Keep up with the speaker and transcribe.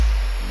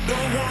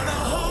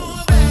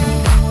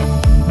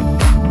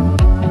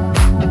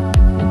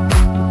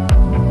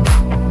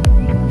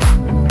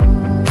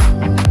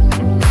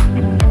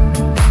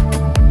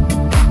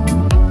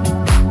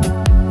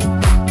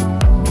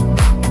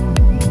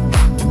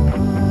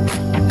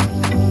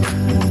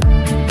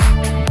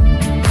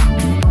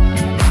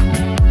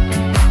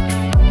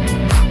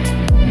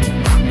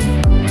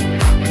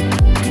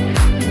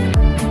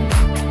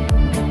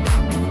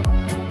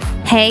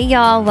Hey,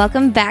 y'all.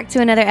 Welcome back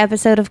to another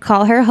episode of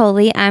Call Her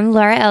Holy. I'm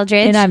Laura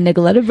Eldridge. And I'm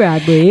Nicoletta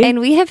Bradley. And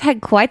we have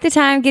had quite the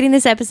time getting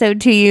this episode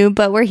to you,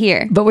 but we're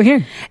here.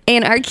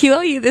 And our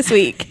QLU this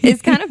week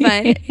is kind of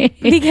fun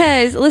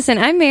because, listen,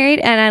 I'm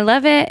married and I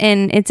love it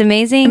and it's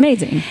amazing.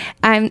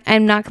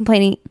 I'm not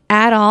complaining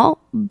at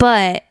all,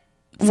 but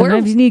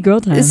sometimes you need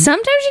girl time.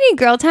 Sometimes you need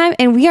girl time,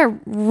 and we are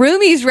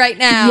roomies right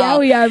now. Yeah,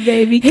 we are,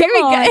 baby. Come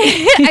on.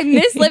 I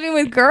miss living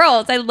with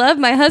girls. I love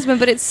my husband,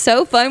 but it's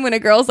so fun when a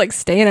girl's like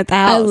staying at the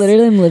house. I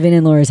literally am living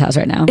in Laura's house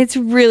right now. It's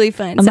really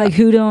fun. I'm like,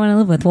 who do I want to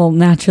live with? Well,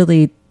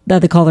 naturally,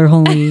 the Call Her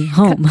Holy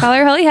home. Call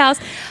Her Holy house.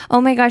 Oh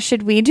my gosh,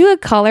 should we do a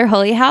Call Her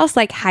Holy house,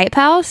 like Hype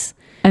House?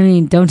 I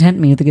mean, don't tempt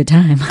me with a good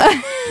time.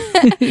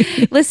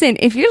 Listen,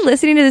 if you're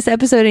listening to this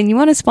episode and you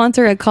want to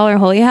sponsor a Call Her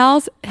Holy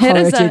house, hit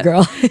us up. Your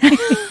girl.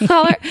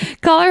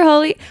 Holler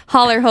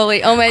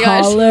Holy. Oh my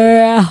gosh.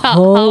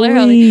 Holler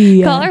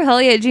Holy. Call Her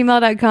Holy at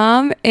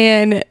gmail.com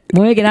and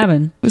we'll make it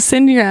happen.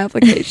 Send your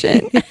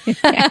application.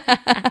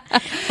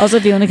 Also,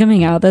 if you want to come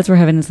hang out with us, we're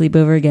having a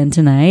sleepover again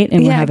tonight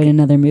and we're having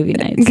another movie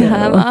night. So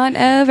come on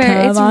over.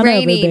 It's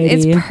raining.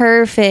 It's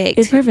perfect.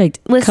 It's perfect.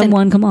 Listen, come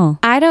one, come all.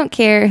 I don't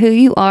care who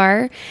you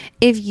are.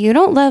 If you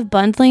don't love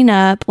bundling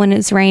up when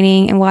it's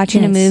raining and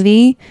watching a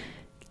movie,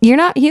 you're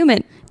not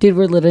human. Dude,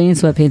 we're literally in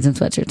sweatpants and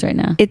sweatshirts right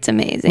now. It's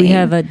amazing. We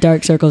have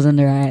dark circles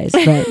under our eyes,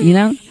 but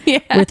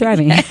we're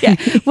thriving. Yeah.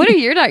 What are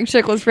your dark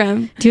circles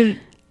from? Dude,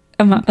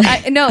 no,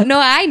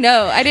 I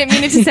know. I didn't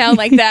mean it to sound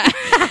like that.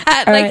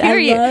 Like,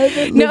 period. I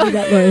love living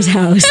at Laura's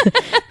house.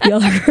 Y'all,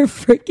 her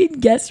freaking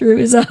guest room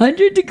is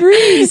 100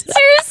 degrees.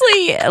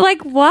 Seriously,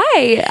 like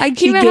why? I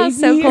keep my house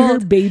so cold. She gave me her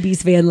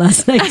baby's fan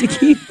last night to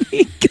keep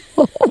me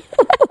cold.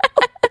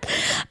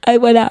 I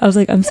went out. I was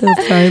like, I'm so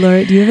sorry,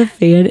 Laura. Do you have a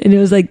fan? And it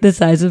was like the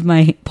size of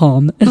my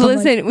palm. And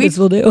listen, this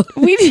will do.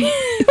 We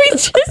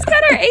just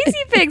got our AC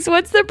fixed.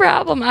 What's the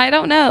problem? I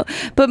don't know.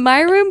 But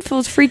my room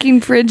feels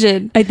freaking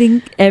frigid. I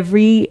think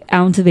every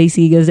ounce of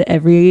AC goes to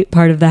every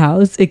part of the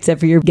house except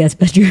for your guest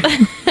bedroom.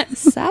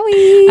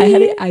 Sorry. I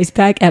had an ice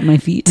pack at my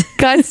feet.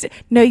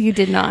 No, you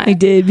did not. I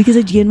did because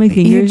I jammed my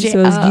fingers.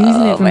 So I was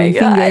using it for my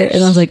finger.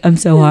 And I was like, I'm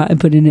so hot. I'm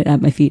putting it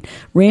at my feet.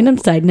 Random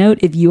side note,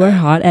 if you are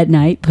hot at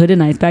night, put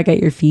an ice pack at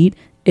your feet.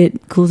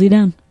 It cools you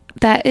down.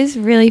 That is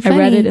really funny. I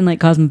read it in like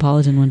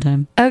Cosmopolitan one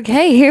time.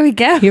 Okay, here we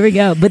go.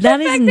 But that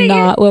is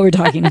not what we're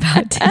talking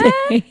about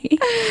today.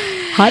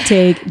 Hot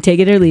take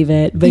it or leave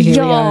it. But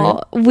here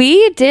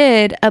we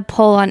did a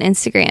poll on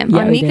Instagram,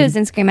 on Nico's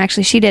Instagram.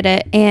 Actually, she did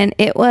it, and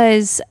it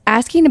was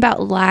asking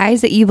about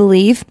lies that you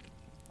believe.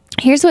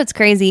 Here's what's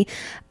crazy.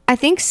 I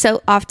think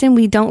so often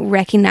we don't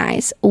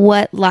recognize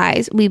what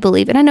lies we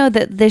believe. And I know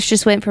that this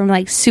just went from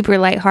like super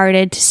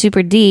lighthearted to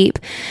super deep.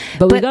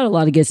 But we got a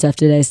lot of good stuff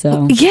today,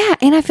 so. Yeah,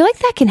 and I feel like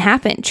that can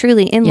happen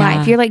truly in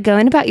life. You're like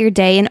going about your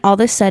day and all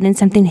of a sudden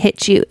something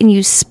hits you and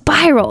you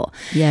spiral.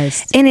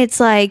 Yes. And it's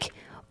like,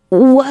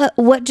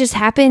 what just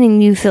happened?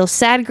 And you feel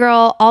sad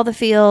girl, all the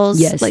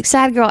feels. Yes. Like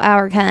sad girl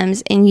hour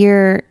comes and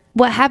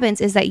what happens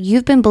is that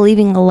you've been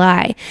believing a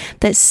lie,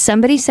 that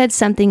somebody said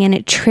something and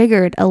it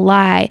triggered a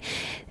lie.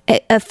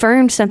 It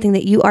affirmed something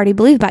that you already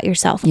believe about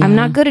yourself. I'm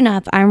not good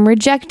enough. I'm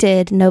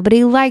rejected.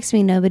 Nobody likes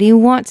me. Nobody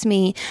wants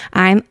me.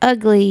 I'm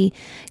ugly.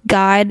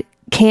 God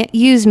can't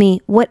use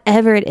me.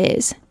 Whatever it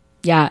is.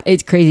 Yeah,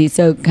 it's crazy.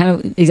 So kind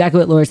of exactly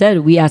what Laura said.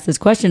 We asked this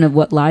question of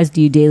what lies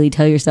do you daily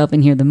tell yourself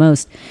and hear the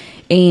most?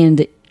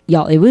 And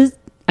y'all,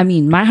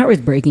 my heart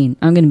was breaking.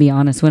 I'm going to be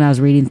honest. When I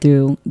was reading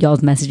through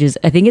y'all's messages,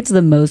 I think it's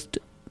the most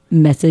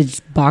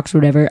message box,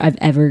 whatever I've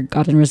ever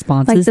gotten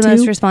responses like the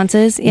most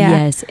responses. Yeah.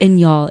 Yes. And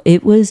y'all,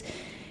 it was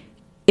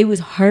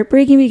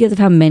heartbreaking because of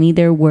how many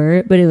there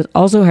were, but it was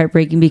also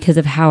heartbreaking because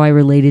of how I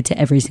related to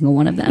every single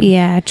one of them.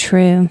 Yeah,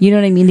 true. You know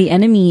what I mean? The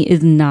enemy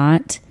is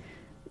not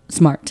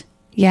smart.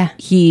 Yeah.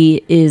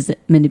 He is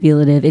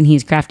manipulative and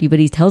he's crafty, but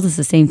he tells us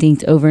the same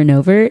things over and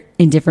over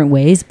in different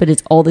ways, but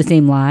it's all the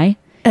same lie.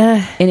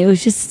 And it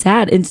was just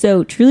sad. And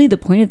so truly the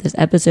point of this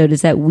episode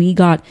is that we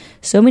got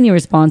so many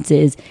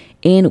responses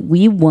and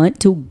we want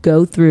to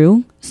go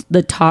through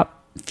the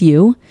top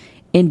few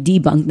and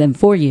debunk them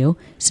for you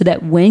so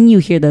that when you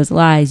hear those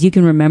lies, you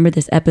can remember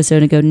this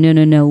episode and go,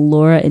 no,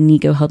 Laura and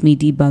Nico helped me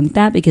debunk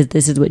that because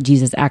this is what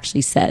Jesus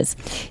actually says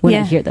when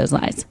I hear those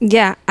lies.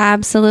 Yeah,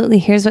 absolutely.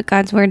 Here's what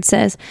God's word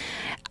says.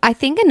 I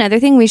think another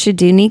thing we should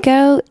do,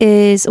 Nico,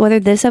 is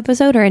whether this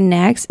episode or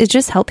next, is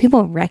just help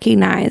people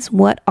recognize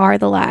what are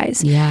the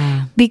lies.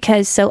 Yeah.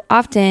 Because so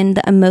often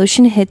the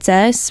emotion hits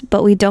us,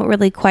 but we don't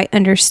really quite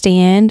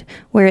understand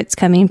where it's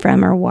coming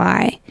from or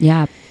why.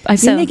 Yeah. I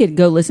think they could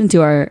go listen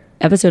to our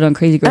episode on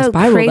Crazy Girl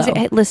Spiral.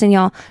 Though. Listen,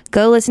 y'all,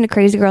 go listen to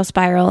Crazy Girl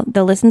Spiral.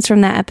 The listens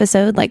from that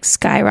episode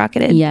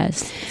skyrocketed.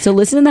 Yes. So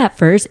listen to that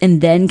first and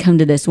then come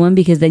to this one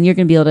because then you're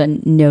going to be able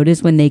to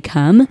notice when they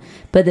come,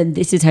 but then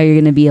this is how you're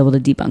going to be able to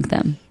debunk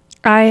them.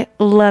 I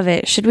love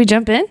it. Should we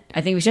jump in?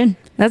 I think we should.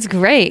 That's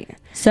great.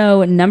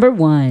 So number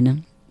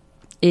one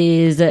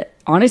is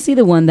honestly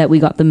the one that we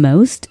got the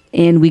most,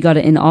 and we got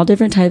it in all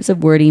different types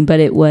of wording, but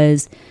it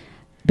was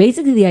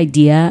basically the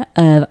idea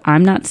of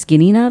I'm not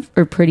skinny enough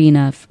or pretty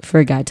enough for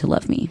a guy to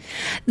love me.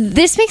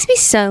 This makes me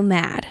so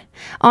mad.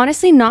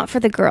 Honestly, not for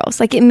the girls.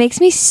 Like, it makes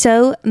me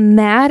so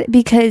mad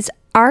because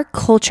our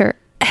culture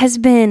has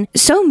been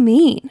so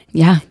mean.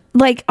 Yeah.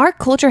 Like, our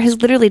culture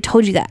has literally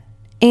told you that.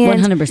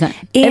 And 100%.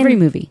 Every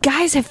movie.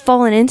 Guys have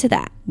fallen into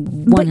that.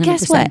 100%. But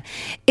guess what?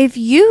 If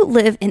you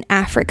live in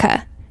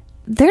Africa,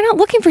 they're not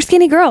looking for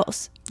skinny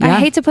girls. Yeah. I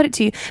hate to put it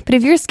to you, but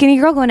if you're a skinny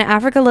girl going to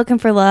Africa looking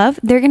for love,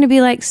 they're going to be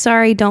like,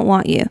 sorry, don't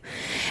want you.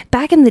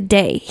 Back in the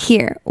day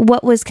here,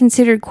 what was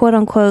considered quote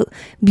unquote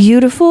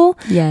beautiful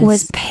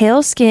was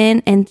pale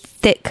skin and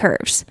thick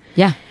curves.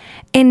 Yeah.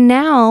 And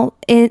now,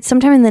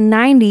 sometime in the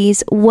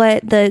 90s,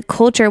 what the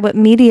culture, what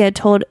media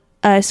told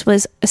us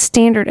was a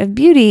standard of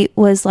beauty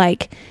was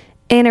like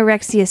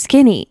anorexia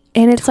skinny.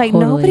 And it's like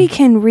nobody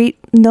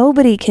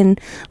can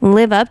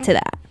live up to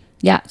that.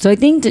 Yeah. So I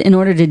think in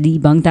order to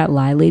debunk that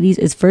lie, ladies,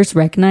 is first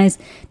recognize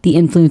the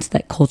influence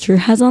that culture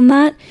has on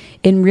that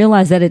and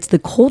realize that it's the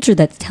culture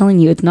that's telling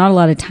you. It's not a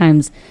lot of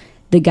times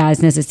the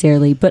guys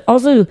necessarily, but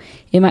also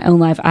in my own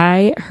life,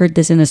 I heard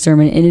this in a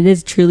sermon, and it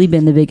has truly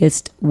been the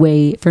biggest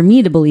way for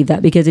me to believe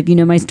that, because if you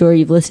know my story,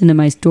 you've listened to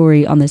my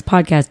story on this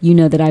podcast, you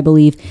know that I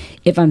believe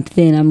if I'm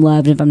thin, I'm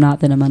loved. If I'm not,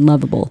 then I'm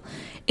unlovable.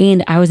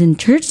 And I was in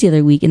church the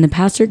other week, and the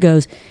pastor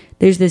goes,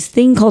 there's this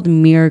thing called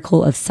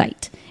miracle of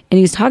sight. And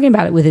he was talking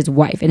about it with his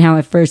wife, and how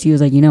at first he was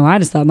like, I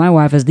just thought my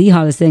wife was the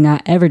hottest thing I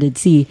ever did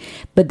see.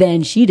 But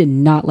then she did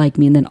not like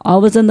me. And then all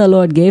of a sudden the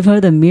Lord gave her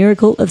the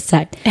miracle of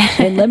sight.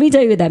 And let me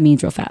tell you what that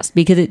means real fast,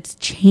 because it's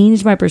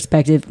changed my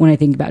perspective when I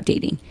think about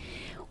dating.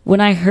 When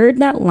I heard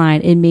that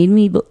line, it made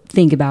me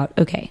think about,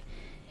 okay,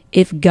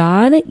 if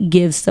God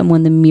gives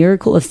someone the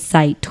miracle of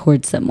sight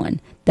towards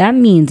someone, that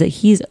means that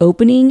he's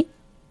opening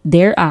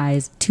their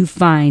eyes to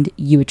find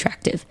you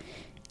attractive.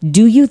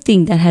 Do you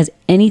think that has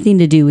anything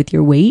to do with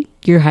your weight,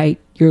 your height,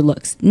 your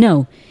looks?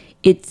 No,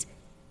 it's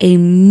a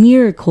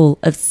miracle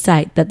of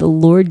sight that the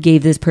Lord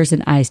gave this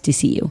person eyes to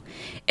see you.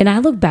 And I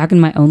look back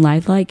in my own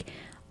life, like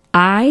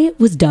I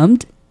was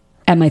dumped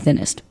at my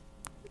thinnest.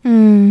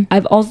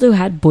 I've also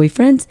had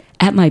boyfriends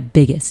at my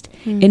biggest.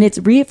 And it's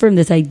reaffirmed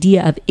this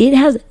idea of it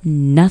has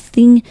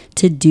nothing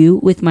to do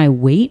with my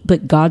weight,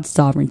 but God's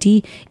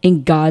sovereignty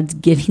and God's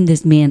giving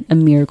this man a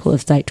miracle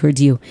of sight towards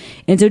you.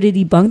 And so to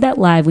debunk that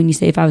lie, when you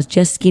say, if I was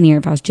just skinnier,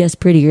 if I was just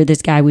prettier,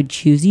 this guy would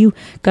choose you,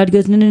 God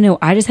goes, no,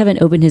 I just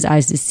haven't opened his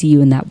eyes to see you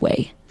in that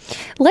way.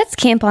 Let's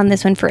camp on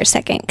this one for a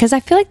second, because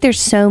I feel like there's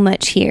so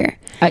much here.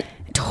 I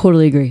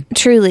totally agree.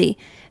 Truly.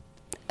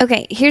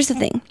 Okay, here's the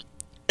thing.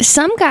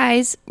 Some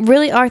guys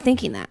really are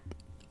thinking that.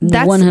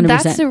 That's 100%.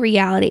 That's the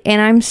reality. And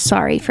I'm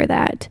sorry for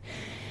that.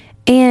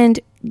 And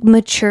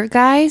mature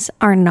guys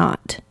are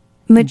not.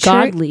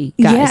 Godly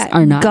guys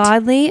are not.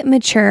 Godly,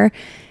 mature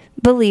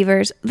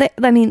believers.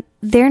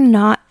 They're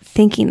not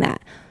thinking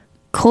that.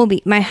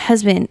 Colby, my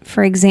husband,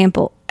 for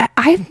example,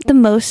 I'm the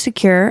most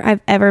secure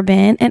I've ever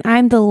been. And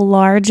I'm the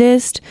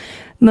largest,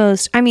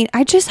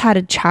 I just had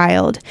a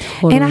child.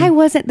 Totally. And I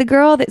wasn't the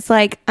girl that's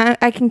like,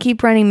 I can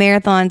keep running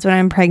marathons when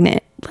I'm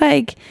pregnant.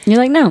 Like, you're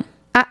like, no.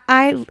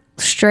 I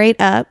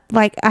straight up,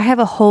 like, I have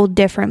a whole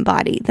different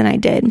body than I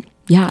did.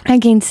 Yeah. I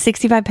gained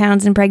 65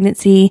 pounds in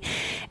pregnancy,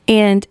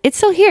 and it's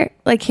still here.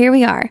 Like, here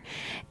we are.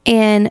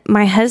 And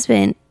my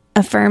husband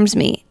affirms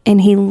me, and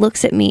he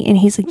looks at me and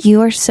he's like, you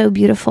are so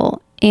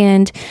beautiful.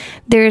 And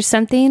there's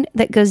something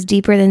that goes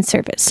deeper than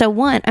surface. So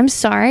one, I'm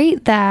sorry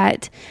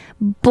that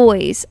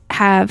boys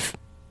have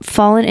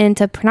fallen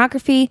into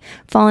pornography,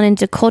 fallen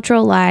into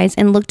cultural lies,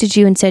 and looked at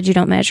you and said you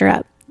don't measure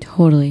up.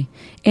 Totally.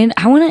 And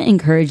I want to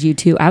encourage you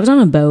too. I was on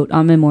a boat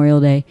on Memorial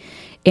Day,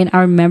 and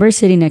I remember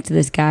sitting next to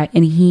this guy,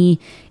 and he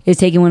is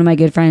taking one of my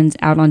good friends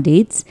out on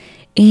dates.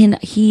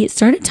 And he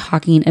started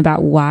talking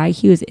about why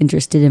he was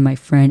interested in my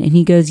friend. And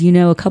he goes,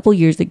 a couple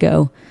years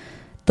ago,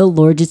 the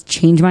Lord just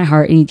changed my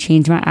heart and he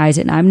changed my eyes.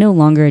 And I'm no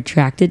longer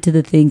attracted to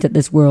the things that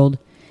this world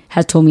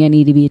has told me I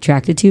need to be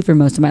attracted to for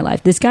most of my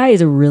life. This guy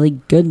is a really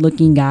good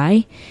looking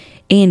guy.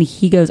 And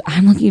he goes,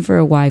 I'm looking for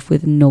a wife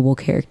with noble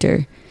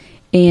character.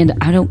 And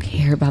I don't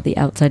care about the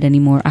outside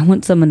anymore. I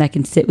want someone that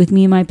can sit with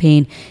me in my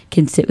pain,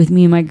 can sit with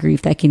me in my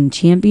grief, that can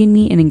champion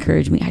me and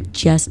encourage me. I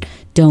just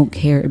don't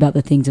care about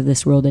the things of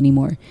this world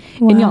anymore.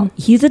 Wow. And y'all,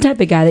 he's the type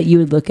of guy that you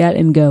would look at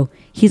and go,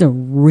 he's a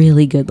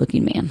really good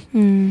looking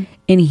man.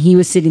 And he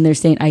was sitting there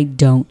saying, I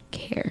don't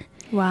care.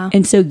 Wow.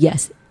 And so,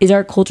 yes, is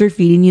our culture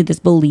feeding you this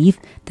belief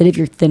that if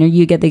you're thinner,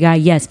 you get the guy?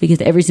 Yes, because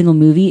every single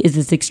movie is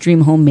this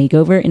extreme home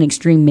makeover, an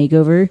extreme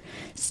makeover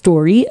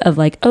story of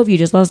like, oh, if you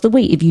just lost the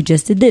weight, if you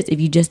just did this, if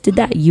you just did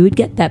that, you would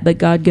get that. But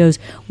God goes,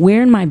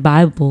 where in my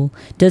Bible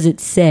does it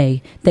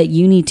say that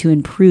you need to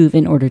improve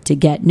in order to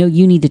get? No,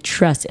 you need to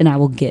trust and I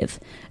will give.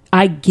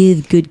 I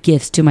give good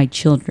gifts to my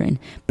children,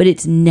 but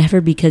it's never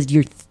because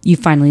you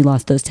finally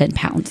lost those 10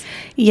 pounds.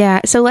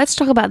 Yeah. So let's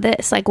talk about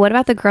this. Like, what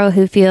about the girl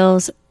who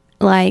feels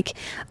like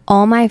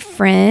all my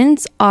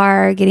friends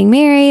are getting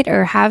married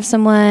or have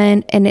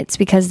someone and it's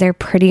because they're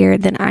prettier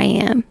than I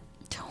am?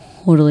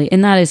 Totally.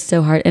 And that is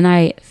so hard. And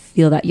I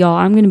feel that, y'all,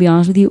 I'm going to be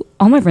honest with you.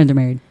 All my friends are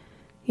married.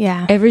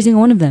 Yeah. Every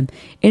single one of them.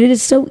 And it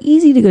is so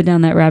easy to go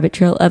down that rabbit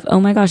trail of, oh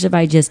my gosh, if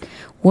I just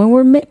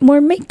wore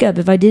more makeup,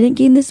 if I didn't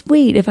gain this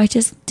weight, if I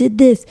just did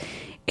this.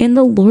 And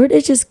the Lord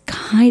is just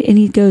kind. And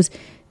he goes,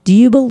 do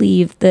you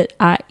believe that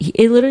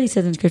it literally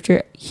says in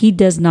scripture, he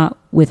does not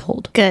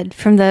withhold good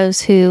from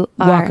those who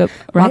walk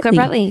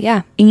uprightly.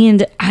 Yeah.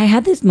 And I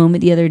had this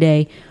moment the other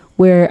day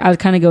where I was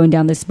kind of going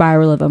down this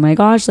spiral of, oh my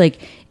gosh, like,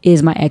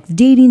 is my ex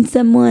dating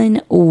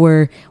someone,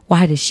 or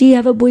why does she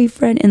have a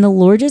boyfriend? And the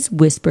Lord just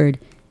whispered,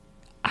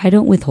 I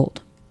don't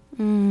withhold.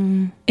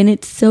 And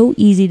it's so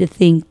easy to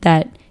think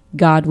that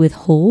God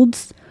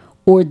withholds,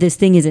 or this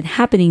thing isn't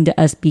happening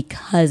to us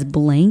because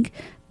blank.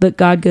 But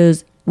God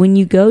goes, when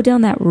you go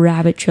down that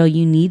rabbit trail,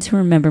 you need to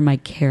remember my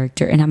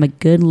character, and I'm a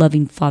good,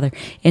 loving father.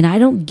 And I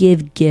don't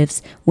give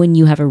gifts when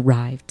you have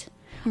arrived.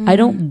 I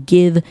don't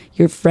give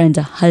your friends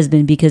a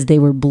husband because they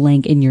were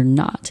blank and you're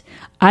not.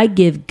 I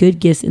give good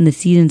gifts in the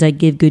seasons. I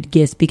give good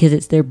gifts because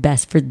it's their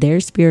best for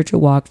their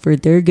spiritual walk, for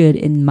their good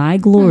and my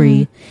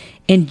glory.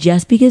 And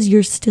just because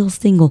you're still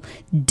single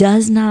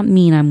does not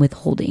mean I'm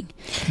withholding.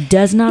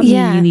 Does not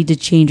mean you need to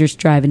change or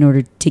strive in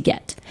order to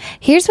get.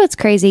 Here's what's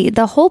crazy.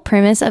 The whole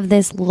premise of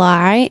this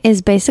lie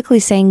is basically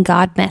saying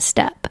God messed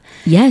up.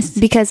 Yes.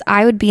 Because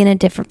I would be in a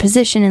different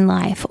position in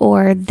life,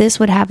 or this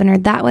would happen or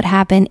that would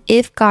happen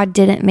if God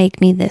didn't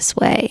make me this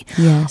way.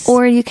 Yes.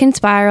 Or you can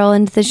spiral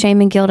into the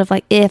shame and guilt of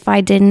like, if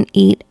I didn't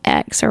eat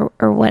X or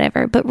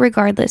whatever. But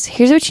regardless,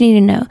 here's what you need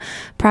to know.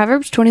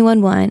 Proverbs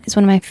 21:1 is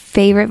one of my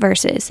favorite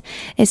verses.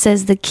 It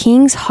says, the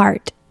king's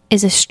heart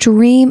is a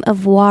stream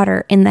of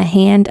water in the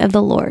hand of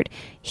the Lord.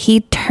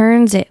 He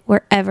turns it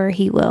wherever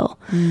he will.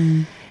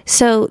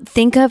 So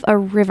think of a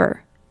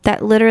river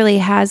that literally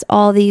has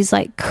all these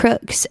like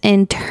crooks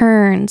and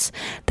turns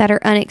that are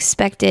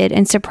unexpected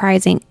and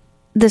surprising.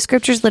 The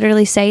scriptures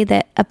literally say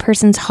that a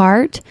person's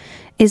heart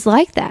is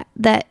like that.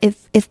 That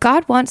if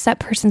God wants that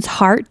person's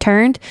heart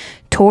turned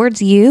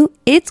towards you,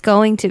 it's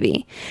going to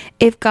be.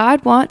 If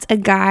God wants a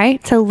guy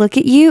to look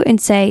at you and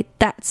say,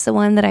 that's the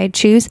one that I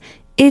choose,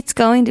 it's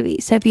going to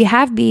be. So if you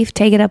have beef,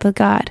 take it up with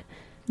God.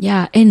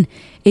 Yeah. And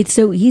it's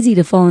so easy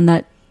to fall in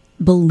that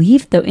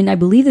belief though. And I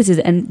believe this is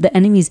the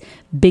enemy's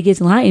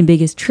biggest lie and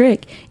biggest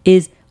trick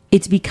is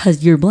it's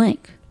because you're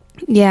blank.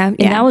 Yeah. And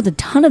that was a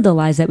ton of the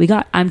lies that we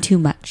got. I'm too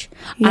much.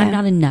 Yeah. I'm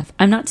not enough.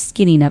 I'm not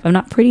skinny enough. I'm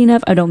not pretty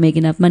enough. I don't make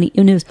enough money.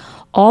 And it was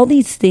all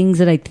these things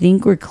that I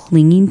think we're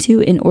clinging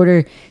to in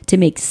order to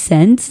make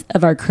sense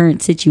of our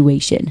current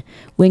situation.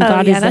 When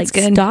God is like,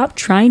 stop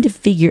trying to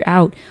figure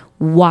out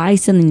why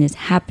something is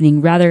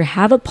happening. Rather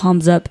have a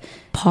palms up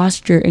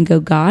posture and go,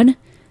 God,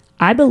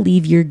 I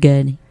believe you're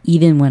good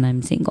even when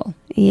I'm single.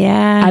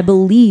 Yeah. I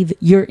believe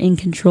you're in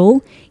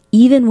control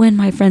even when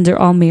my friends are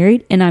all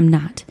married and I'm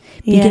not.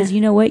 Because you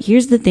know what?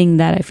 Here's the thing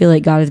that I feel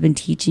like God has been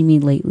teaching me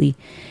lately.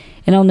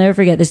 And I'll never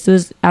forget. This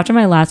was after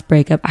my last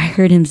breakup. I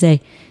heard him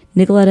say,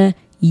 Nicoletta,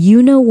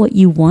 you know what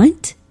you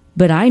want,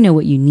 but I know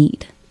what you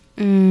need.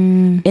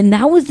 And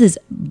that was this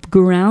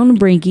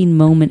groundbreaking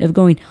moment of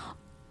going,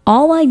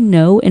 all I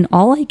know and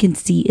all I can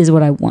see is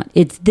what I want.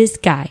 It's this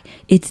guy.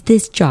 It's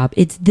this job.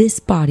 It's this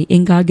body.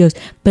 And God goes,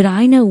 but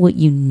I know what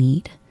you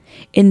need.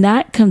 And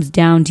that comes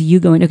down to you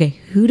going, okay,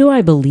 who do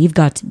I believe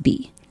God to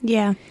be?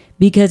 Yeah.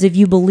 Because if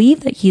you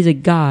believe that he's a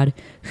God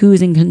who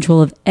is in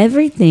control of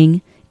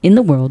everything in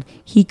the world,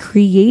 he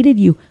created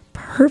you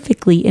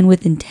perfectly and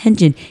with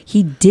intention.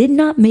 He did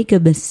not make a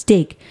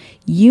mistake.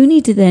 You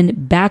need to then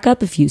back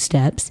up a few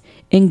steps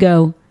and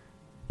go,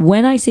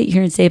 when I sit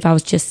here and say, if I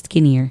was just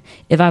skinnier,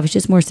 if I was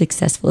just more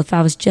successful, if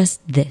I was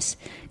just this,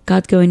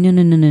 God's going,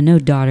 no,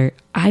 daughter,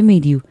 I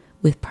made you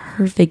with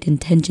perfect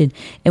intention.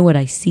 And what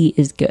I see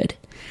is good.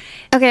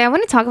 Okay, I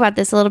want to talk about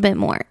this a little bit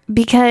more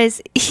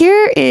because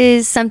here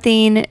is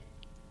something,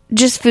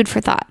 just food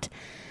for thought.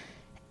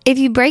 If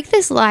you break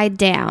this lie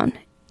down,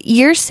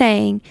 you're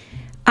saying,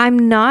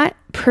 I'm not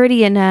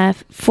pretty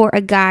enough for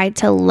a guy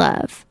to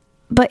love.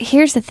 But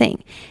here's the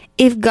thing.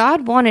 If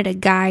God wanted a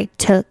guy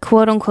to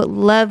quote unquote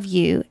love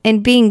you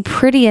and being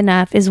pretty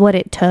enough is what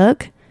it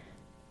took,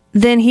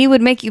 then he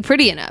would make you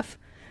pretty enough.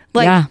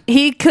 Like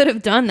he could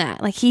have done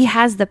that. Like he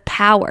has the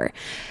power.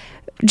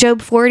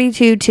 Job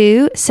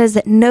 42:2 says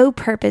that no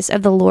purpose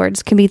of the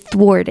Lord's can be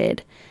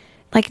thwarted.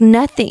 Like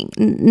nothing,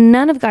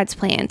 none of God's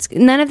plans,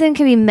 none of them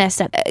can be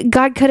messed up.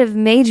 God could have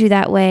made you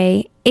that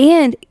way,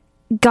 and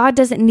God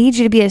doesn't need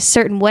you to be a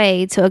certain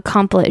way to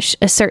accomplish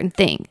a certain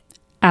thing.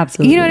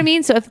 Absolutely. You know what I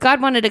mean? So if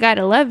God wanted a guy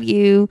to love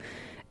you,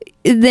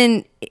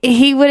 then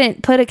he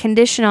wouldn't put a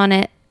condition on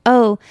it.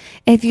 Oh,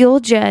 if you'll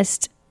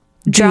just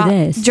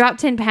drop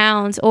 10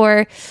 pounds,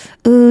 or,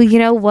 ooh, you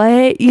know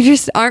what? You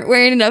just aren't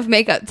wearing enough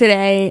makeup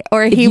today,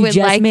 or he would like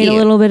you. If you just made a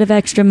little bit of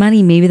extra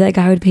money, maybe that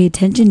guy would pay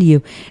attention to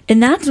you.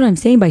 And that's what I'm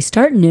saying by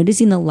start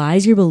noticing the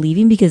lies you're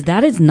believing, because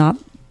that is not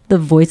the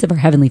voice of our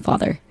Heavenly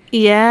Father.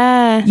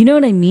 Yeah. You know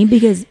what I mean?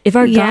 Because if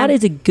our God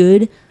is a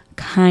good,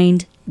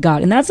 kind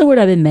God, and that's the word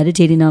I've been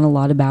meditating on a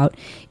lot about,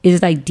 is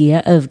this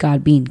idea of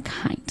God being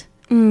kind.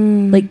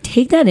 Like,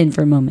 take that in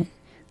for a moment.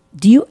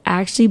 Do you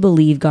actually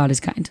believe God is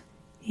kind?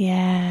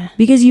 Yeah.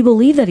 Because you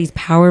believe that he's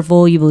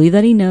powerful, you believe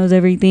that he knows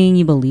everything,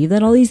 you believe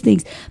that all these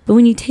things. But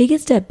when you take a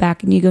step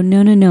back and you go,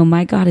 no,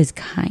 my God is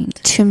kind.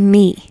 To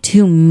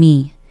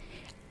me.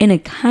 And a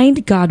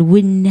kind God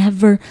would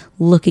never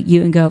look at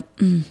you and go,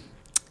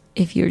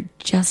 if you're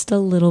just a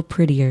little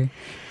prettier,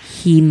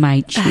 he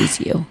might choose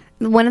you.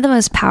 One of the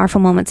most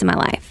powerful moments in my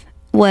life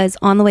was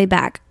on the way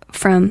back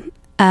from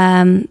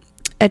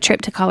a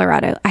trip to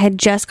Colorado. I had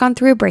just gone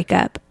through a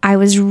breakup. I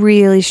was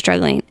really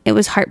struggling. It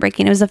was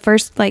heartbreaking. It was the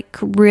first like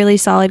really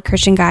solid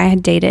Christian guy I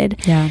had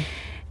dated. Yeah.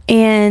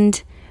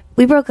 And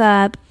we broke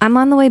up. I'm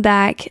on the way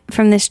back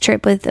from this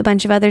trip with a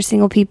bunch of other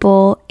single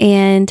people.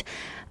 And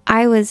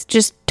I was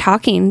just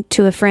talking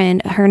to a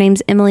friend. Her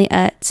name's Emily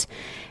Utz,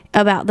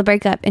 about the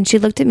breakup. And she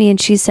looked at me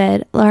and she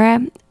said, Laura,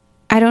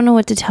 I don't know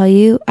what to tell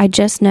you. I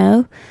just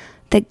know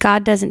that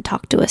God doesn't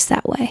talk to us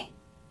that way.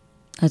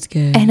 That's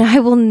good. And I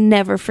will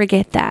never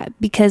forget that,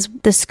 because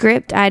the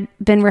script I'd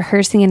been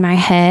rehearsing in my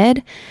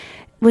head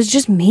was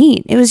just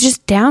mean. It was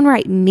just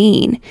downright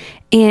mean.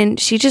 And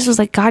she just was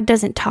like, God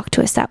doesn't talk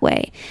to us that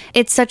way.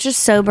 It's such a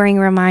sobering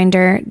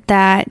reminder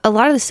that a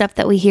lot of the stuff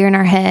that we hear in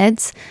our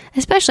heads,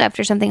 especially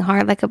after something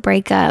hard like a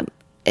breakup,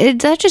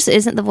 that just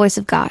isn't the voice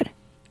of God.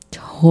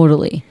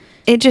 Totally.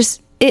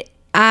 It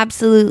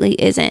absolutely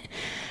isn't.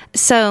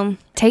 So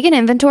take an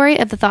inventory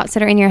of the thoughts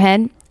that are in your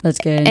head. That's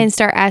good. And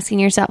start asking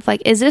yourself,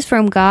 like, is this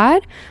from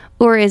God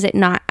or is it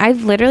not?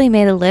 I've literally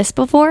made a list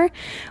before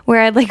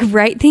where I'd like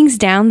write things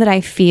down that I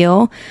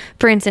feel.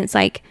 For instance,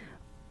 like,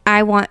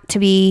 I want to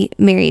be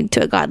married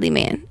to a godly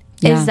man.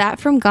 Yeah. Is that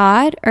from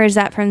God, or is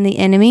that from the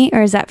enemy,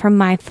 or is that from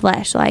my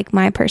flesh, like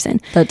my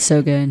person? That's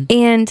so good.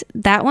 And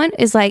that one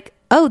is like,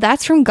 oh,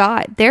 that's from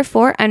God.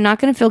 Therefore, I'm not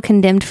going to feel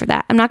condemned for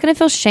that. I'm not going to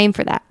feel shame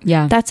for that.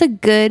 Yeah. That's a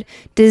good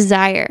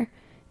desire.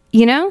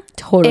 You know?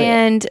 Totally.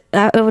 And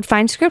I would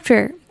find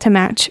scripture to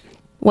match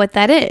what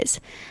that is.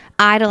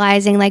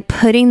 Idolizing, like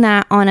putting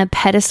that on a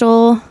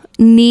pedestal,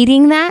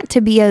 needing that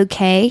to be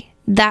okay,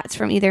 that's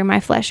from either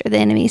my flesh or the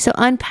enemy. So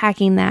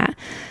unpacking that.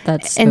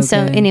 That's and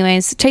so good.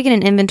 Anyways, taking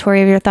an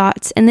inventory of your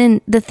thoughts, and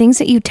then the things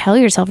that you tell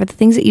yourself or the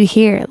things that you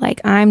hear,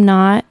 like, I'm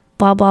not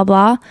blah, blah,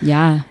 blah.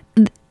 Yeah.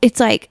 It's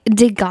like,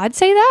 did God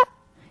say that?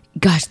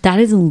 Gosh, that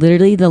is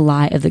literally the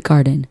lie of the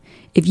garden.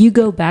 If you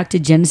go back to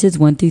Genesis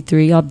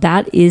 1-3, y'all,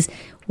 that is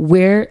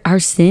where our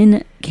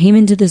sin came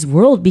into this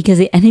world, because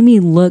the enemy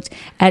looked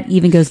at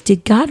Eve and goes,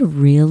 did God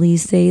really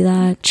say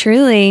that?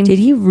 Truly. Did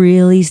he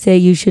really say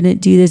you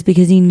shouldn't do this?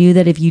 Because he knew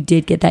that if you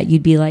did get that,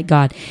 you'd be like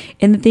God.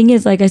 And the thing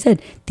is, like I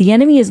said, the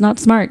enemy is not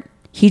smart.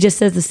 He just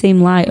says the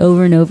same lie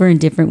over and over in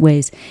different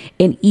ways.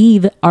 And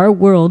Eve, our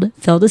world,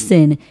 fell to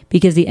sin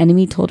because the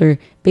enemy told her,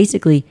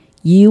 basically,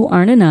 you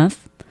aren't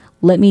enough.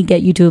 Let me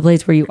get you to a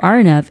place where you are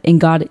enough,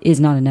 and God is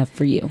not enough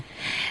for you.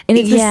 And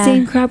it's the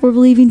same crap we're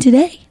believing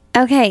today.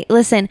 Okay,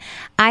 listen,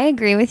 I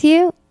agree with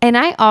you. And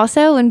I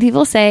also, when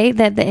people say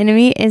that the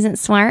enemy isn't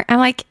smart, I'm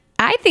like,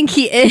 I think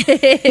he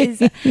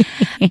is.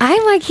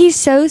 I'm like, he's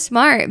so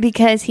smart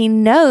because he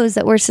knows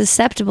that we're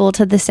susceptible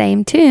to the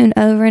same tune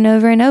over and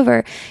over and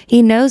over.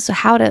 He knows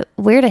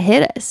where to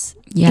hit us.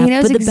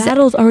 Yeah, but the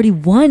battle's already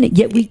won,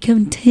 yet we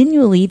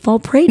continually fall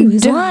prey to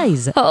his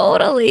lies.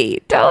 Totally.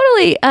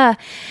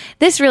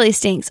 This really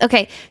stinks.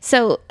 Okay,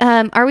 so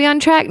are we on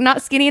track?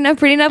 Not skinny enough,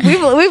 pretty enough?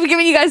 We've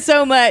given you guys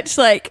so much.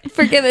 Like,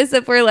 forgive us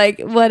if we're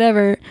like,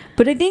 whatever.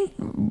 But I think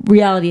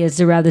reality is,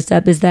 to wrap this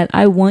up, is that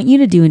I want you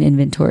to do an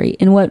inventory.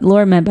 And what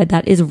Laura meant by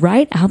that is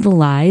write out the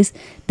lies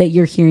that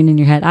you're hearing in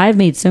your head. I've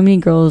made so many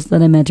girls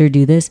that I mentor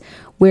do this,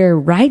 where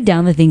write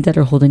down the things that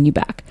are holding you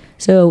back.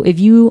 So if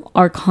you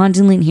are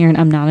constantly hearing,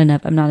 I'm not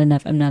enough, I'm not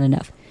enough, I'm not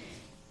enough.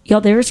 Y'all,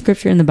 there is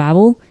scripture in the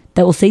Bible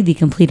that will say the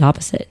complete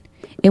opposite.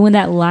 And when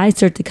that lie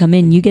starts to come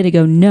in, you get to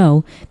go,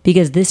 no,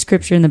 because this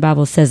scripture in the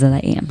Bible says that I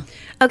am.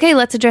 Okay,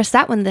 let's address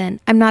that one then.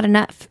 I'm not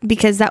enough,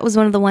 because that was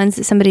one of the ones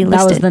that somebody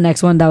listed. That was the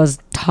next one. That was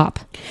top.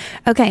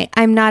 Okay,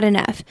 I'm not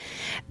enough.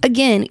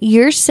 Again,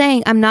 you're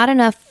saying I'm not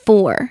enough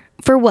for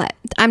what?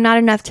 I'm not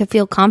enough to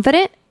feel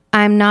confident.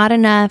 I'm not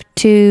enough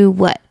to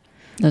what?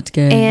 That's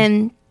good.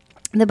 And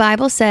the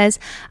Bible says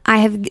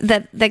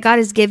that God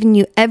has given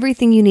you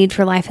everything you need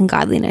for life and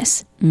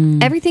godliness.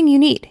 Everything you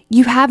need.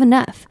 You have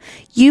enough.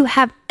 You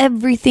have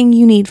everything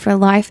you need for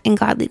life and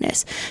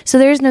godliness. So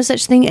there is no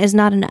such thing as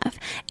not enough.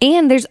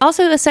 And there's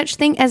also a such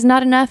thing as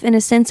not enough in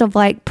a sense of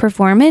like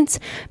performance,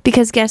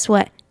 because guess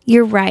what?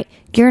 You're right.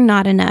 You're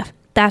not enough.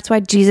 That's why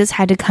Jesus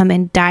had to come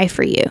and die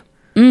for you.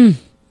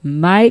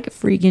 Mic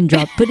freaking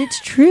drop. But it's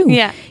true.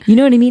 Yeah. You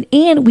know what I mean?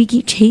 And we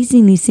keep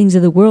chasing these things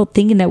of the world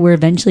thinking that we're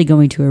eventually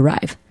going to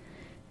arrive.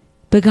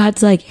 But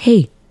God's like,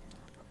 hey,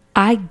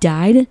 I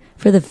died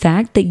for the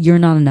fact that you're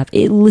not enough.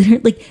 It literally,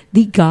 like,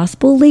 the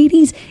gospel,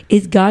 ladies,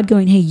 is God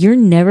going, hey, you're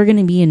never going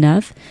to be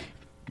enough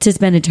to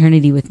spend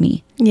eternity with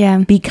me. Yeah.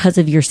 Because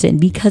of your sin,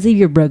 because of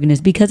your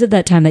brokenness, because of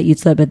that time that you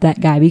slept with that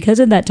guy, because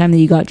of that time that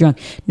you got drunk.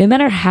 No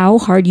matter how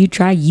hard you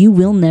try, you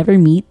will never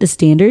meet the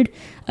standard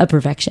of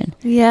perfection.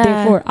 Yeah.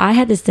 Therefore, I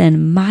had to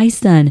send my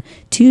son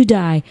to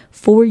die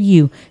for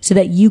you so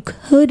that you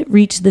could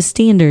reach the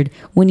standard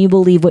when you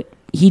believe what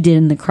he did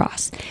in the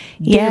cross.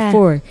 Yeah.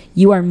 Therefore,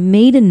 you are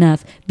made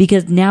enough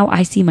because now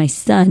I see my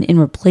son in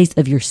replace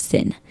of your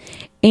sin.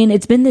 And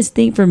it's been this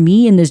thing for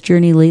me in this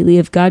journey lately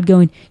of God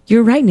going,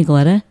 you're right,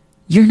 Nicoletta.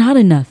 You're not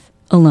enough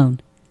alone.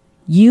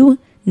 You,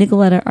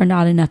 Nicoletta, are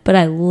not enough, but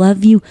I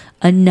love you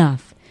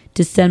enough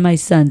to send my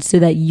son so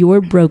that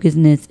your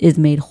brokenness is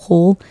made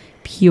whole,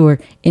 pure,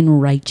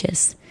 and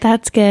righteous.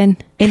 That's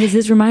good. And it's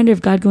this reminder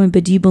of God going,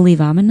 but do you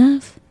believe I'm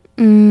enough?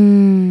 Wow.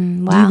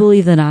 Do you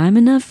believe that I'm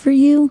enough for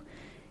you?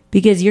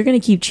 Because you're going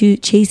to keep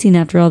chasing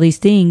after all these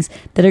things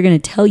that are going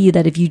to tell you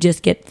that if you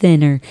just get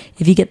thinner,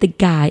 if you get the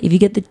guy, if you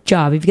get the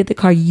job, if you get the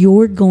car,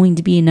 you're going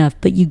to be enough.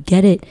 But you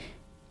get it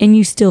and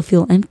you still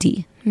feel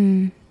empty.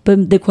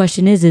 But the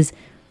question is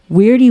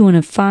where do you want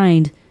to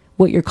find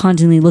what you're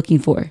constantly looking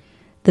for?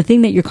 The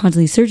thing that you're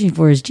constantly searching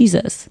for is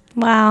Jesus.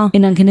 Wow.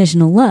 And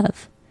unconditional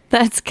love.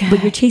 That's good.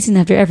 But you're chasing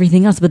after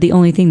everything else, but the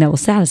only thing that will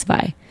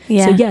satisfy.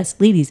 Yeah. So yes,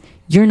 ladies,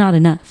 you're not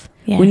enough.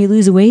 Yeah. When you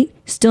lose a weight,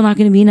 still not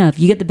going to be enough.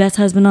 You get the best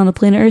husband on the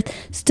planet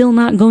Earth, still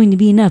not going to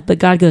be enough. But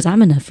God goes,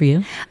 I'm enough for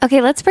you. Okay,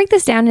 let's break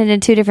this down into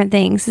two different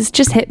things. This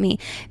just hit me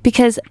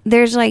because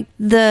there's like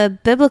the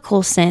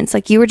biblical sense,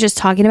 like you were just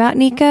talking about,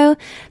 Nico,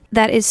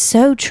 that is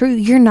so true.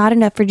 You're not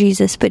enough for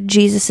Jesus, but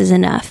Jesus is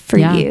enough for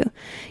you.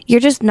 You're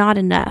just not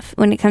enough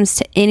when it comes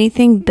to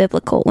anything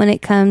biblical. When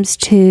it comes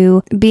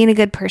to being a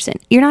good person,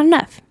 you're not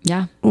enough.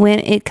 Yeah. When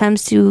it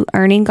comes to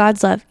earning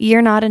God's love,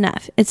 you're not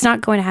enough. It's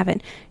not going to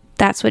happen.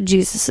 That's what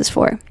Jesus is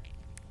for.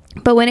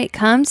 But when it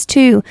comes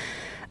to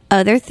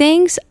other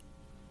things,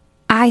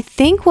 I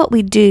think what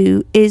we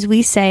do is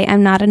we say,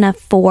 I'm not enough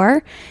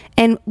for.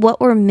 And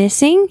what we're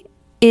missing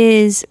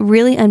is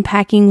really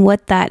unpacking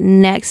what that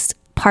next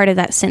part of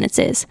that sentence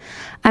is.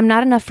 I'm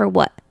not enough for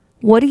what?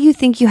 What do you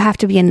think you have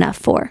to be enough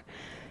for?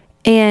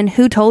 And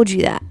who told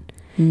you that?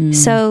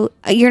 So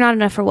you're not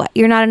enough for what?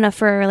 You're not enough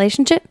for a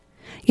relationship?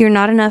 You're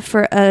not enough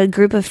for a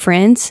group of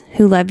friends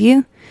who love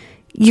you?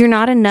 You're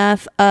not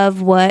enough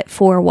of what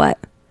for what?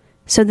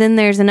 So then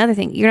there's another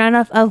thing. You're not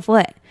enough of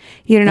what?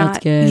 You're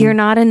not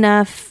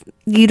enough.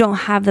 You don't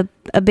have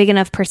a big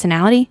enough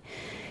personality.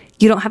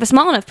 You don't have a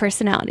small enough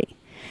personality.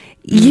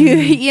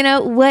 You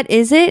know, what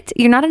is it?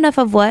 You're not enough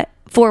of what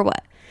for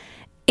what?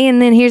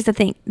 And then here's the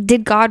thing.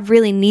 Did God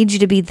really need you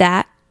to be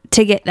that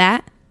to get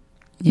that?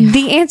 Yeah.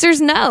 The answer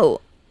is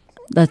no.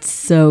 That's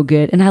so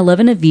good. And I love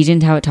in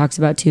Ephesians how it talks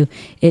about too.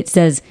 It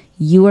says,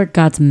 you are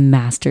God's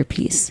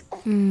masterpiece.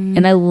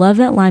 And I love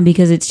that line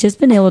because it's just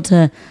been able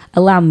to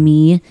allow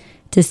me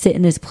to sit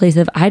in this place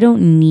of I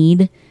don't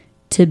need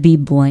to be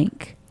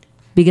blank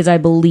because I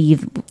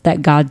believe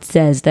that God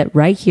says that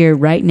right here,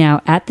 right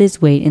now, at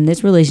this weight, in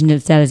this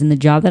relationship status, in the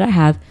job that I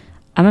have,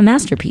 I'm a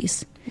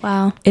masterpiece.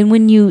 Wow. And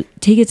when you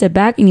take a step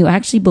back and you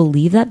actually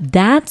believe that,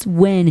 that's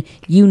when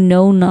you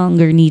no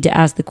longer need to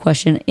ask the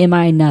question, am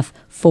I enough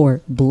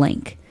for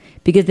blank?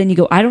 Because then you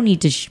go, I don't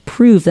need to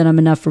prove that I'm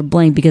enough for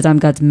blank because I'm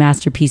God's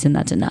masterpiece and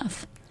that's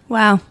enough.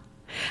 Wow.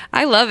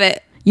 I love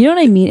it. You know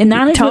what I mean? And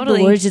that is what the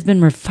Lord's just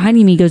been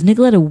refining me. He goes,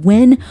 Nicoletta,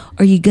 when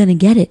are you going to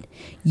get it?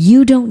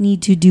 You don't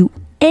need to do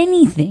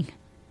anything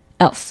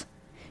else.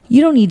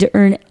 You don't need to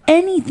earn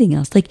anything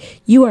else.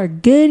 Like, you are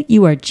good,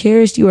 you are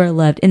cherished, you are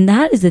loved. And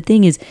that is the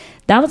thing is,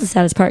 that was the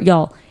saddest part,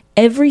 y'all.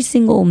 Every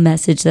single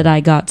message that I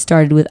got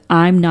started with,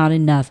 I'm not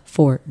enough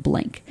for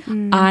blank.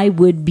 I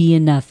would be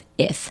enough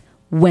if,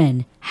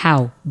 when,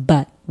 how,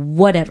 but,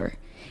 whatever.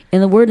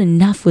 And the word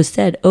enough was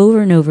said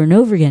over and over and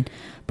over again.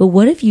 But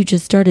what if you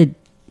just started,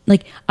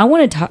 like, I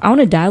want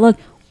to dialogue.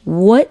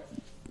 What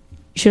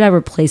should I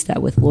replace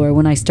that with, Laura,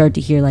 when I start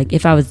to hear, like,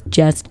 if I was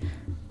just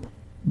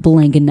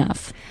blank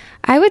enough?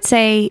 I would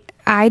say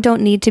I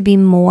don't need to be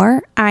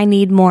more. I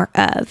need more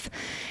of.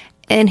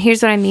 And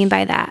here's what I mean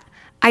by that.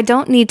 I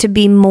don't need to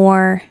be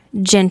more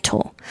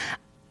gentle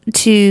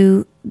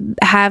to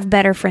have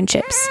better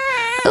friendships.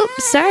 Oh,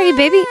 sorry,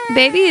 baby.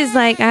 Baby is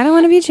like, I don't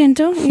want to be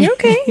gentle. You're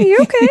okay.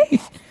 You're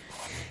okay.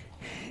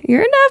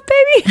 You're enough,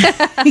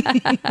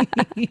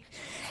 baby.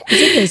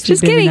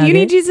 Just kidding. You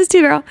need Jesus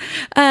too, girl.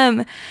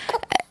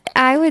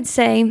 I would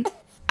say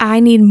I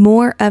need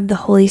more of the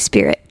Holy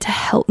Spirit to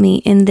help me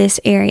in this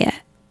area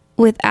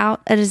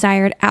without a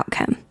desired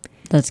outcome.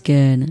 That's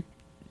good.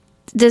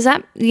 Does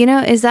that,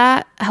 is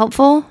that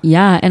helpful?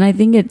 Yeah. And I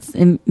think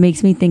it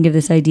makes me think of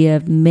this idea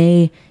of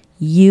may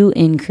you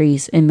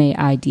increase and may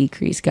I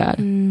decrease, God.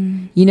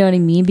 You know what I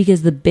mean?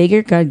 Because the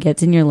bigger God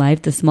gets in your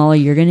life, the smaller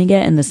you're going to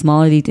get and the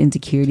smaller these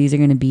insecurities are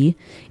going to be.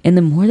 And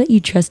the more that you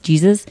trust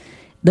Jesus,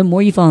 the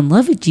more you fall in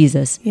love with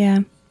Jesus. Yeah.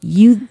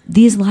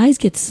 These lies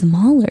get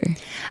smaller.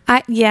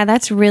 Yeah,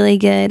 that's really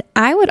good.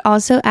 I would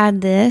also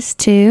add this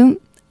too,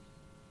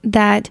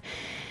 that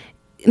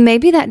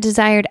maybe that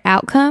desired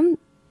outcome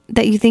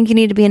that you think you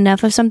need to be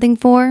enough of something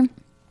for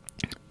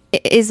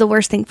is the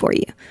worst thing for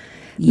you.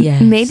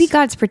 Yes. Maybe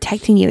God's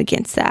protecting you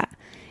against that.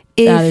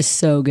 That is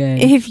so good.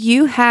 If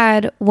you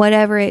had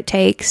whatever it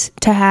takes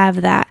to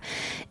have that,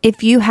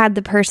 if you had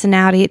the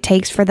personality it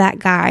takes for that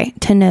guy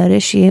to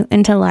notice you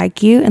and to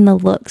like you and the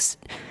looks,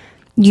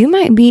 you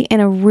might be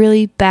in a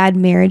really bad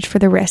marriage for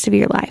the rest of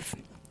your life.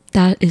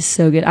 That is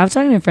so good. I was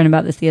talking to a friend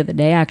about this the other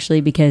day,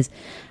 actually, because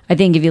I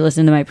think if you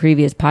listen to my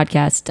previous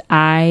podcast,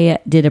 I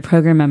did a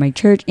program at my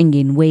church and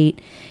gained weight.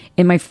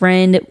 And my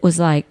friend was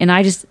like, and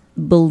I just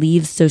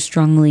believed so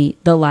strongly,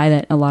 the lie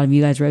that a lot of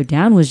you guys wrote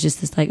down was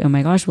just this like, oh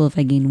my gosh, well, if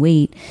I gain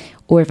weight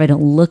or if I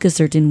don't look a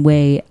certain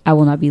way, I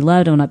will not be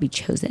loved, I will not be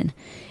chosen.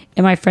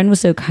 And my friend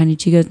was so kind,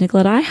 and she goes,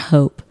 Nicolette, I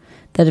hope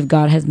that if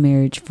God has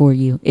marriage for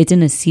you, it's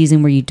in a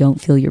season where you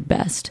don't feel your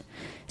best,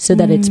 so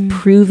that it's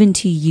proven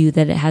to you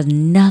that it has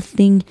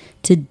nothing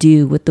to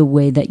do with the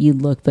way that you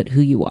look, but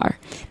who you are.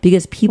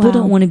 Because people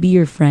don't want to be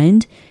your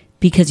friend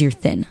because you're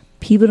thin.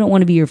 People don't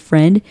want to be your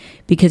friend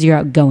because you're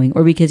outgoing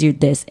or because you're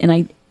this.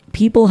 And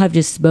people have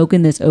just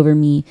spoken this over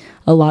me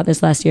a lot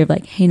this last year of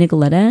like, hey,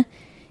 Nicoletta,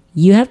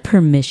 you have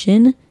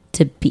permission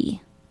to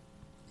be.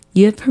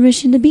 You have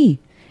permission to be.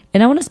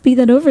 And I want to speak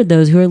that over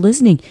those who are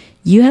listening.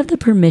 You have the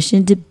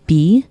permission to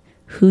be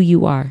who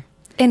you are.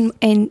 And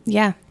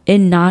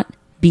not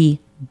be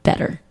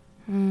better.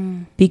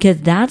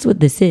 Because that's what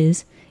this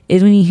is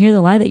when you hear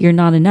the lie that you're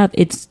not enough,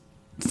 it's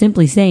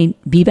simply saying,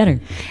 be better.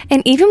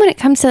 And even when it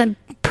comes to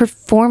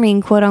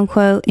performing, quote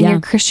unquote, in your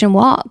Christian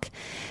walk,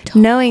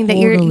 knowing that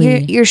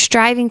you're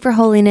striving for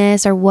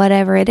holiness or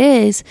whatever it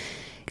is,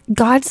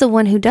 God's the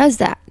one who does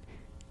that.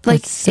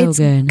 Like, it's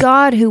good.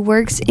 God who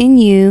works in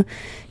you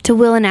to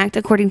will and act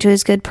according to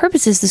his good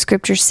purposes, the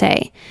scriptures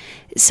say.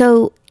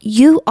 So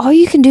all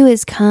you can do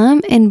is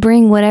come and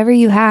bring whatever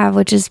you have,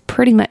 which is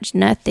pretty much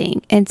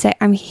nothing, and say,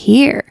 I'm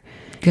here.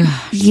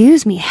 Gosh.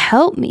 Use me,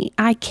 help me.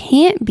 I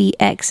can't be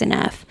X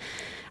enough.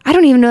 I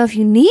don't even know if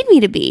you need me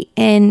to be,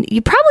 and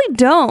you probably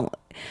don't,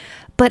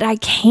 but I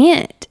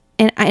can't,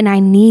 and I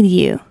need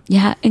you.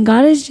 Yeah, and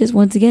God is just,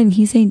 once again,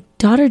 he's saying,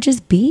 daughter,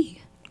 just be.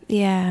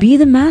 Yeah. Be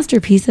the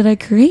masterpiece that I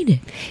created.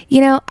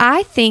 You know,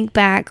 I think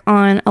back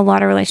on a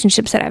lot of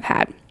relationships that I've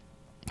had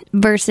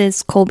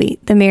versus Colby,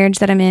 the marriage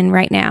that I'm in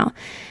right now.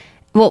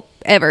 Well,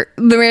 ever.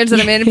 The marriage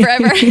that I'm in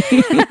forever.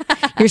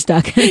 You're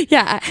stuck.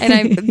 Yeah, and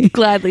I'm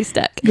gladly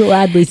stuck.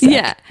 Gladly stuck.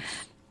 Yeah.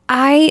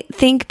 I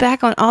think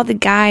back on all the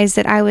guys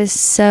that I was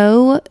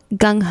so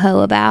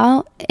gung-ho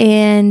about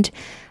and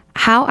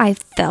how I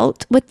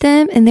felt with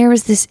them. And there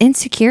was this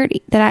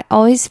insecurity that I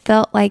always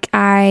felt like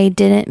I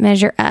didn't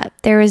measure up.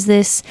 There was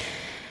this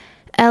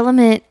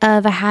element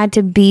of I had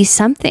to be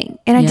something.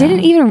 And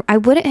I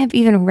wouldn't have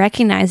even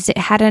recognized it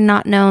had I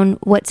not known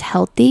what's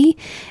healthy.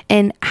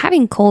 And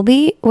having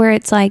Colby, where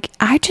it's like,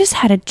 I just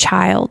had a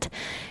child.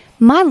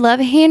 My love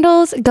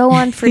handles go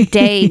on for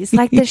days.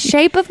 Like, the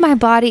shape of my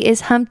body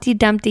is Humpty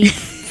Dumpty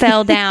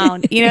fell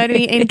down, you know what I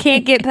mean? And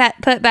can't get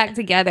put back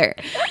together.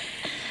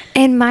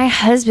 And my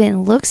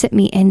husband looks at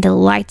me and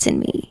delights in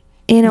me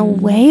in a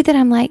way that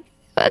I'm like,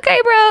 okay,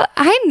 bro,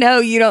 I know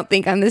you don't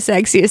think I'm the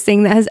sexiest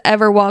thing that has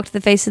ever walked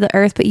the face of the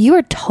earth, but you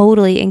are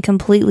totally and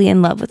completely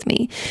in love with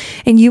me.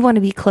 And you want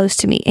to be close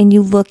to me. And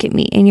you look at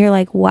me and you're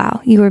like,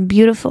 wow, you are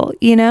beautiful,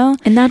 you know?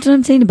 And that's what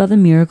I'm saying about the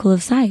miracle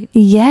of sight.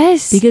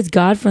 Yes. Because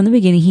God, from the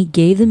beginning, he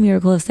gave the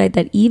miracle of sight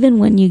that even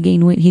when you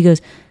gain weight, he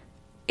goes,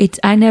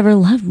 I never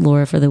loved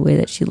Laura for the way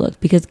that she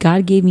looked, because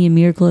God gave me a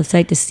miracle of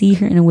sight to see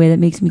her in a way that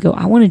makes me go,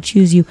 I want to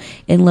choose you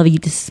and love you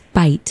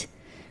despite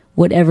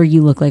whatever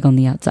you look like on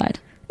the outside.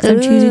 I'm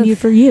choosing you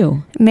for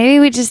you. Maybe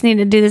we just need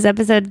to do this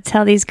episode to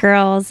tell these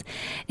girls,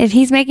 if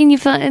he's making you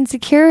feel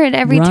insecure at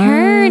every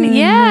turn,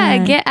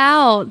 get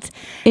out.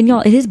 And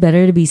y'all, it is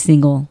better to be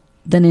single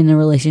than in a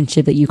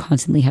relationship that you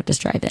constantly have to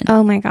strive in.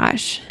 Oh my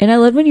gosh. And I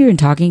love when you were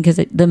talking, because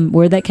the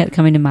word that kept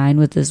coming to mind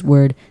was this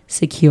word,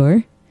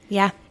 secure.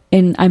 Yeah.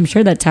 And I'm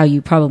sure that's how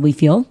you probably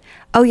feel.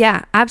 Oh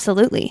yeah,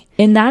 absolutely.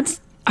 And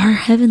that's our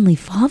Heavenly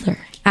Father.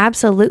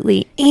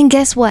 Absolutely. And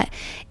guess what?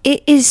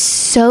 It is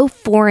so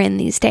foreign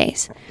these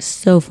days.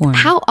 So foreign.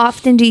 How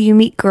often do you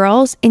meet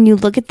girls and you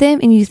look at them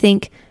and you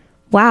think,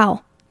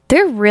 wow,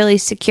 they're really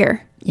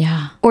secure.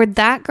 Yeah. Or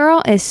that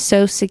girl is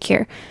so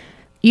secure.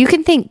 You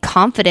can think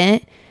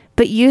confident,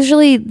 but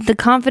usually the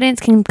confidence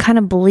can kind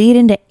of bleed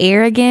into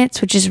arrogance,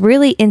 which is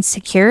really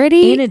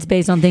insecurity. And it's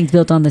based on things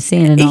built on the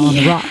sand and not on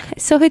the rock.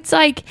 So it's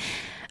like,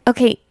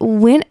 okay,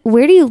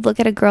 where do you look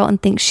at a girl and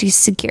think she's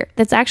secure?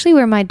 That's actually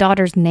where my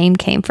daughter's name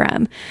came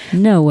from.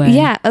 No way.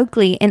 Yeah,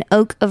 Oakley, an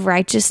oak of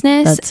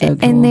righteousness. That's so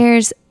cool. And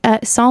there's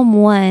Psalm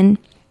 1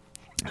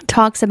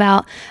 talks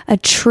about a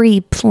tree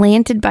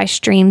planted by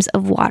streams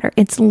of water.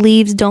 Its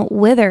leaves don't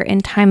wither in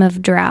time of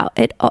drought.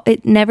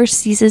 It never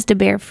ceases to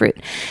bear fruit.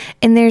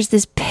 And there's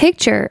this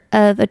picture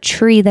of a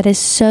tree that is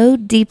so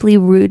deeply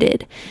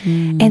rooted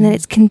and that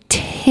it's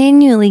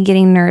continually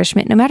getting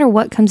nourishment. No matter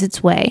what comes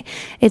its way,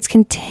 it's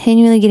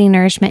continually getting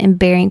nourishment and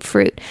bearing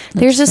fruit.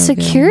 There's a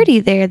security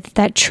there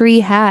that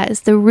tree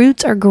has. The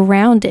roots are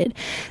grounded.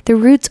 The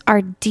roots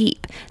are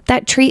deep.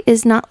 That tree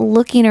is not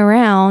looking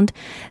around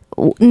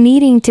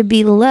needing to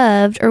be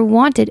loved or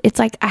wanted. It's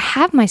like, I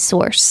have my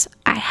source.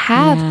 I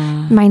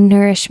have my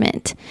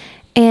nourishment.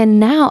 And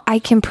now I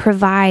can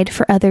provide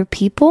for other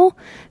people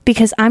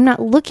because I'm not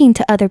looking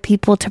to other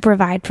people to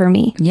provide for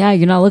me. Yeah,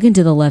 you're not looking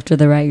to the left or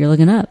the right. You're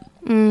looking up.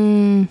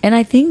 And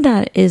I think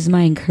that is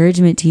my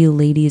encouragement to you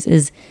ladies,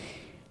 is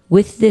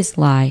with this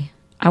lie,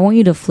 I want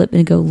you to flip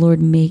and go, Lord,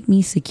 make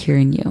me secure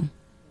in you.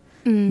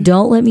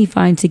 Don't let me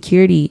find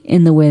security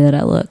in the way that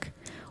I look,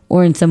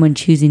 or in someone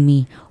choosing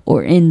me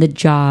or in the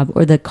job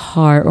or the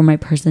car or my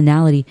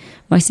personality.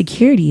 My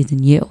security is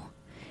in you.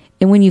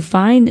 And when you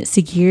find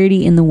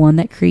security in the one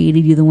that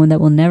created you, the one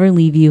that will never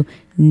leave you,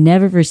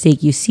 never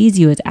forsake you, sees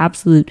you as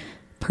absolute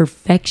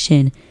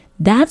perfection,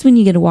 that's when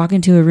you get to walk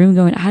into a room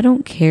going, I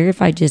don't care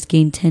if I just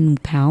gained 10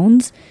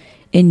 pounds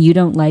and you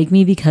don't like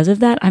me because of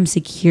that. I'm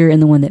secure in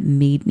the one that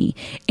made me.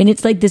 And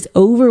it's like this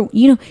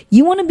you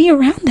want to be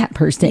around that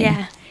person.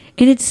 Yeah.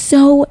 And it's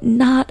so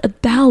not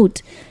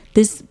about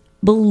this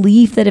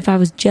belief that if I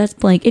was just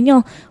blank, and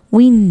y'all,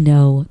 we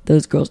know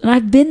those girls, and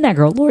I've been that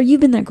girl. Laura,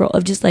 you've been that girl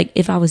of just like,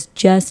 if I was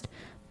just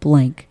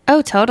blank.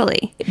 Oh,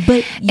 totally.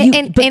 But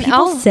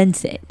people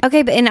sense it.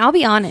 Okay, and I'll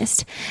be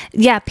honest.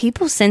 Yeah,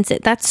 people sense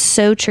it. That's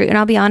so true. And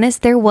I'll be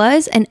honest, there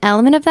was an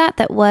element of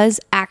that was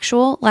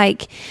actual,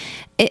 like,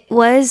 it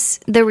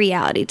was the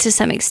reality to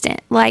some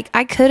extent. Like,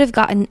 I could have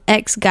gotten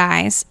X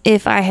guys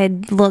if I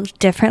had looked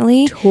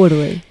differently.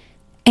 Totally.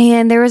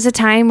 And there was a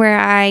time where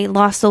I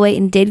lost the weight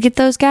and did get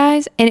those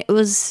guys, and it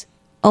was,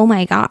 oh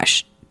my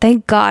gosh,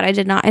 thank God I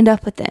did not end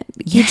up with them.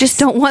 Yes. You just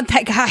don't want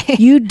that guy.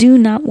 You do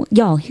not want,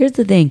 y'all, here's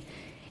the thing,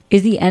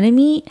 is the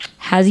enemy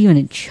has you in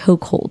a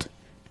chokehold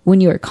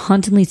when you are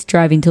constantly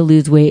striving to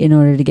lose weight in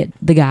order to get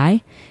the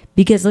guy.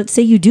 Because let's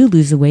say you do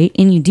lose the weight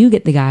and you do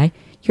get the guy,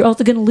 you're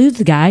also going to lose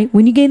the guy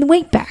when you gain the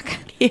weight back.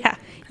 Yeah.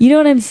 You know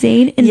what I'm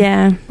saying? And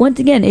yeah. Once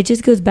again, it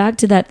just goes back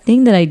to that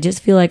thing that I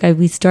just feel like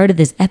we started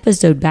this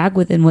episode back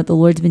with, and what the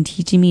Lord's been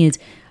teaching me is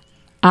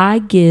I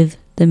give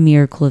the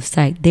miracle of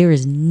sight. There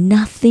is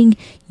nothing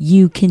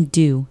you can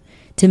do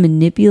to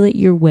manipulate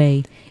your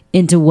way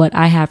into what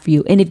I have for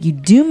you. And if you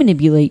do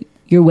manipulate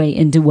your way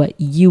into what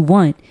you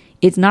want,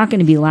 it's not going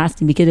to be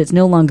lasting because it's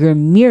no longer a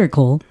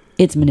miracle.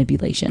 It's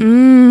manipulation.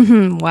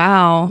 Mm-hmm.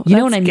 Wow. You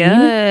know what I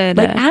mean?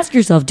 Like, ask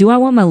yourself, do I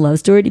want my love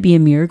story to be a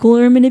miracle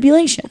or a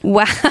manipulation?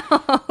 Wow.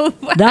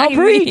 Thou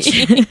preach.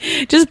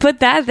 Just put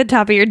that at the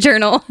top of your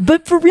journal.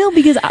 But for real,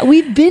 because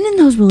we've been in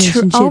those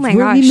relationships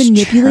where we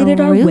manipulated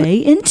our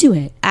way into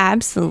it.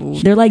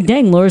 Absolutely. They're like,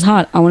 dang, Laura's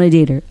hot. I want to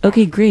date her.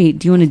 Okay, great.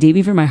 Do you want to date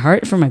me for my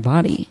heart or for my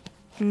body?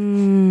 I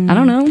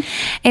don't know.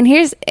 And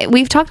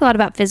we've talked a lot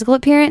about physical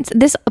appearance.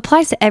 This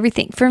applies to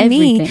everything. For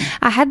me,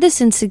 I had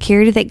this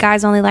insecurity that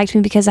guys only liked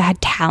me because I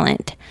had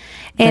talent.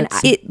 And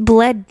it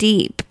bled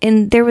deep.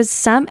 And there was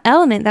some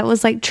element that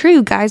was like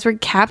true. Guys were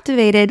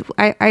captivated.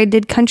 I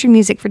did country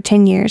music for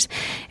 10 years.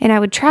 And I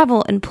would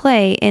travel and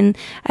play. And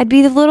I'd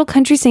be the little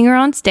country singer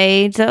on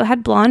stage that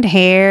had blonde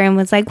hair and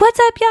was like, what's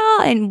up,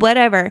 y'all? And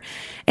whatever.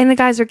 And the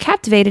guys were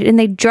captivated. And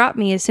they dropped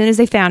me as soon as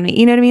they found me.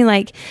 You know what I mean?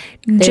 Like,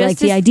 they liked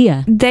the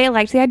idea. They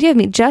liked the idea of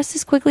me. Just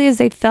as quickly as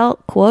they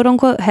felt, quote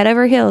unquote, head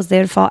over heels, they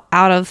would fall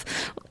out of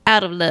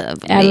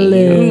love.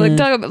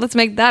 Like, let's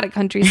make that a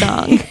country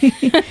song.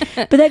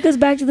 But that goes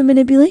back to the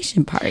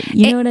manipulation part.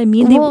 You know what I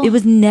mean? It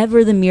was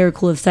never the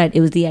miracle of sight.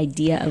 It was the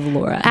idea of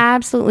Laura.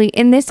 Absolutely.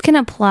 And this can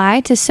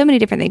apply to so many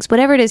different things,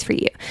 whatever it is for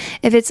you.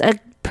 If it's a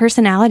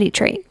personality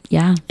trait.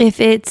 Yeah. If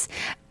it's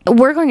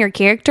work on your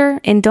character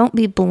and don't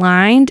be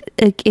blind.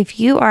 Like, if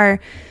you are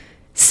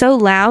so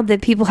loud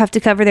that people have to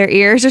cover their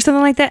ears or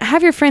something like that,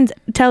 have your friends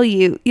tell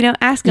you,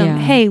 ask them,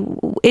 hey,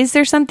 is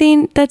there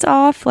something that's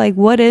off? Like,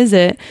 what is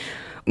it?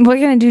 We're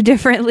going to do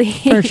differently.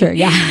 For sure,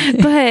 yeah.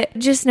 But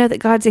just know that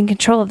God's in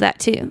control of that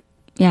too.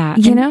 Yeah.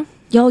 You know?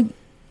 Y'all,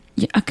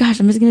 gosh,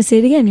 I'm just going to say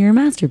it again. You're a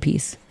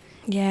masterpiece.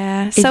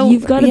 Yeah. If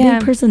you've got a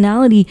big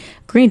personality,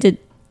 granted,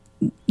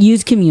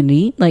 use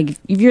community. Like,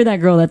 if you're that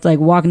girl that's like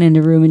walking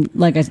into a room and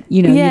like,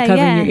 you're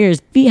covering your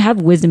ears,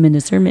 have wisdom and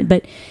discernment.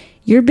 But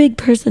your big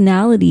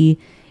personality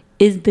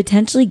is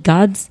potentially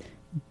God's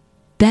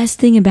best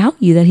thing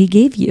about you that he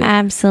gave you.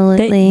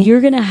 Absolutely. That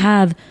you're going to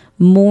have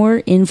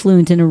more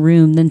influence in a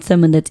room than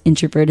someone that's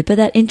introverted, but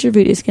that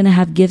introvert is going to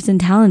have gifts and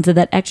talents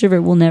that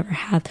extrovert will never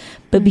have,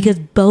 but because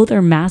both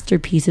are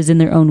masterpieces in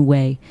their own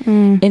way.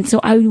 And so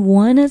I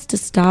want us to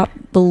stop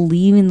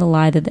believing the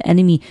lie that the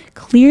enemy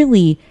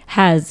clearly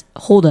has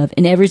hold of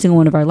in every single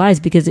one of our lives,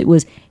 because it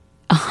was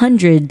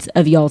hundreds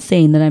of y'all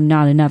saying that I'm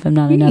not enough, I'm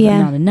not enough, I'm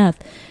not enough.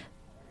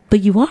 But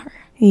you are.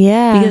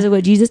 Yeah. Because of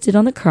what Jesus did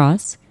on the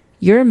cross.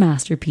 You're a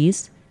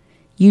masterpiece.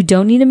 You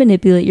don't need to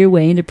manipulate your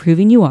way into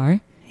proving you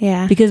are.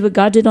 Yeah. Because what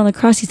God did on the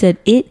cross, he said,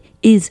 it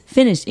is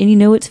finished. And you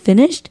know it's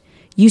finished?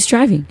 You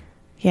striving.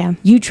 Yeah.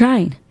 You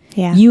trying.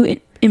 Yeah. You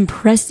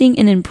impressing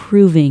and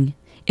improving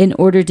in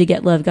order to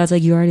get love. God's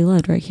like, you already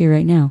loved right here,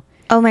 right now.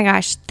 Oh my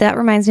gosh. That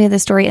reminds me of the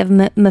story of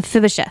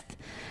Mephibosheth.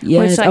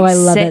 Yes. Which, I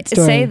love that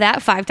story. Say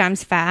that 5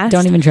 times fast.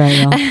 Don't even try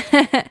it,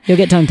 y'all. You'll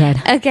get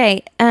tongue-tied.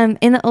 Okay.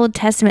 In the Old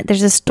Testament,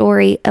 there's a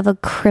story of a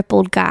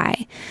crippled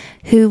guy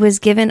who was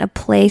given a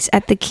place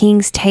at the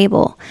king's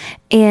table.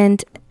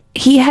 And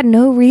he had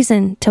no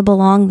reason to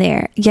belong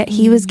there, yet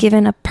he was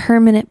given a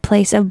permanent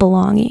place of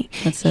belonging.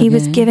 He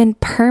was given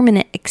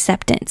permanent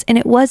acceptance. And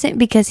it wasn't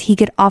because he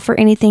could offer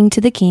anything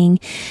to the king.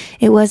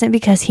 It wasn't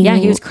because he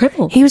was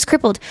crippled. He was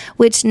crippled,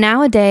 which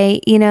nowadays,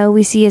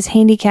 we see as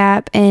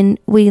handicap, and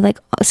we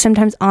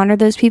sometimes honor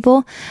those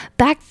people.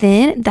 Back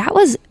then, that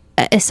was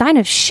a sign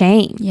of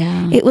shame.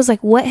 Yeah. It was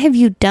like, what have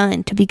you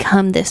done to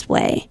become this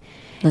way?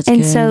 That's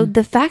and good. so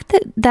the fact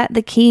that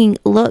the king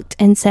looked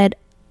and said,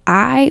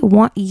 I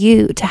want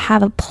you to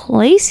have a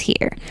place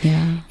here.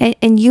 Yeah.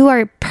 And you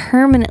are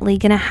permanently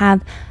going to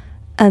have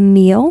a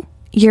meal.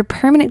 You're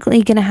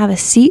permanently going to have a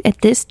seat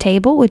at this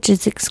table, which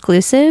is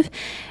exclusive.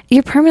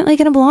 You're permanently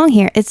going to belong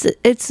here.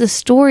 It's the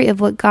story of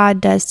what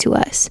God does to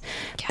us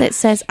that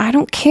says, I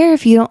don't care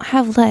if you don't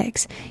have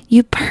legs.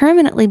 You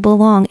permanently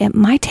belong at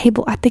my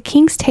table, at the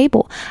king's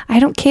table. I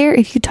don't care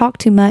if you talk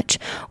too much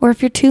or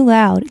if you're too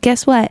loud.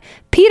 Guess what?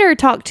 Peter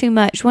talked too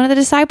much, one of the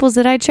disciples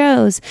that I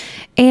chose.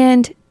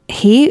 And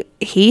he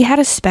had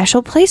a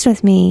special place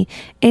with me.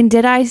 And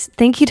did I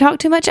think he talked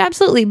too much?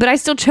 Absolutely. But I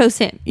still chose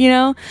him, you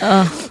know?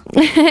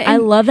 I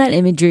love that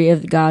imagery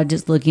of God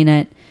just looking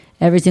at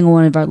every single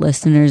one of our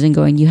listeners and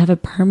going, you have a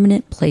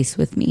permanent place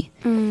with me.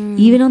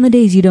 Even on the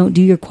days you don't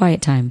do your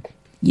quiet time,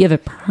 you have a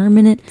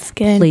permanent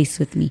place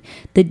with me.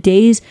 The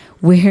days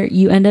where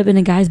you end up in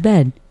a guy's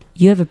bed,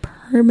 you have a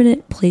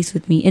permanent place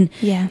with me. And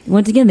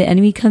once again, the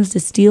enemy comes to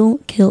steal,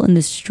 kill, and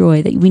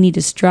destroy. That we need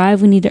to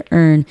strive, we need to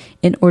earn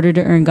in order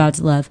to earn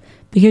God's love.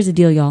 But here's the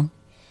deal, y'all.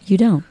 You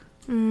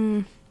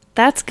don't.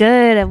 That's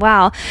good.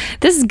 Wow.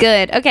 This is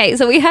good. Okay.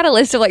 So we had a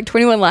list of like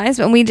 21 lies,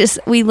 but we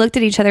looked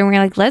at each other and we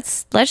were like,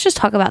 let's just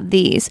talk about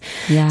these.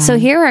 Yeah. So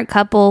here are a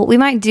couple. We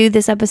might do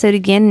this episode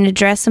again and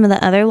address some of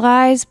the other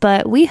lies,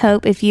 but we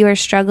hope if you are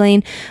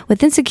struggling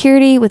with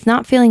insecurity, with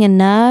not feeling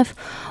enough,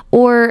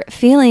 or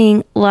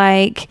feeling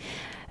like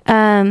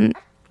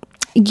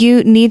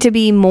you need to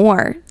be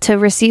more to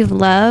receive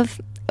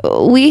love,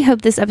 we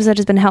hope this episode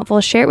has been helpful.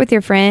 Share it with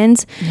your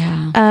friends.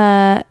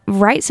 Yeah.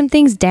 Write some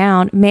things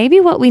down. Maybe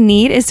what we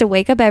need is to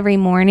wake up every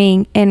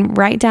morning and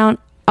write down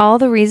all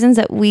the reasons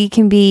that we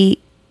can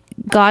be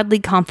godly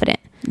confident.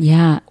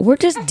 Yeah. We're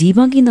just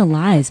debunking the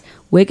lies.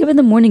 Wake up in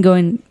the morning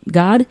going,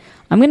 God,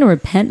 I'm going to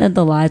repent of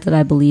the lies that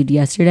I believed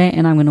yesterday,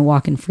 and I'm going to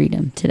walk in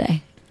freedom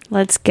today.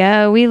 Let's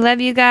go. We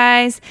love you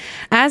guys.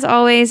 As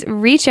always,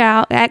 reach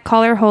out at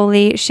Call Her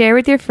Holy, share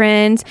with your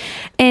friends,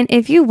 and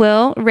if you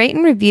will, rate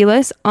and review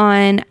us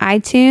on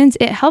iTunes.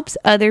 It helps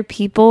other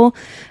people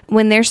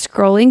when they're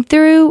scrolling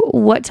through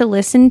what to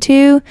listen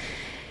to.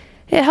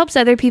 It helps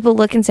other people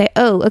look and say,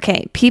 oh,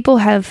 okay, people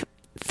have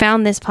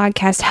found this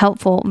podcast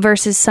helpful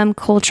versus some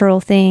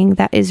cultural thing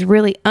that is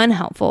really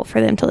unhelpful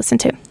for them to listen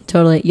to.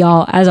 Totally.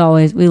 Y'all, as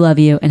always, we love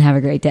you and have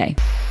a great day.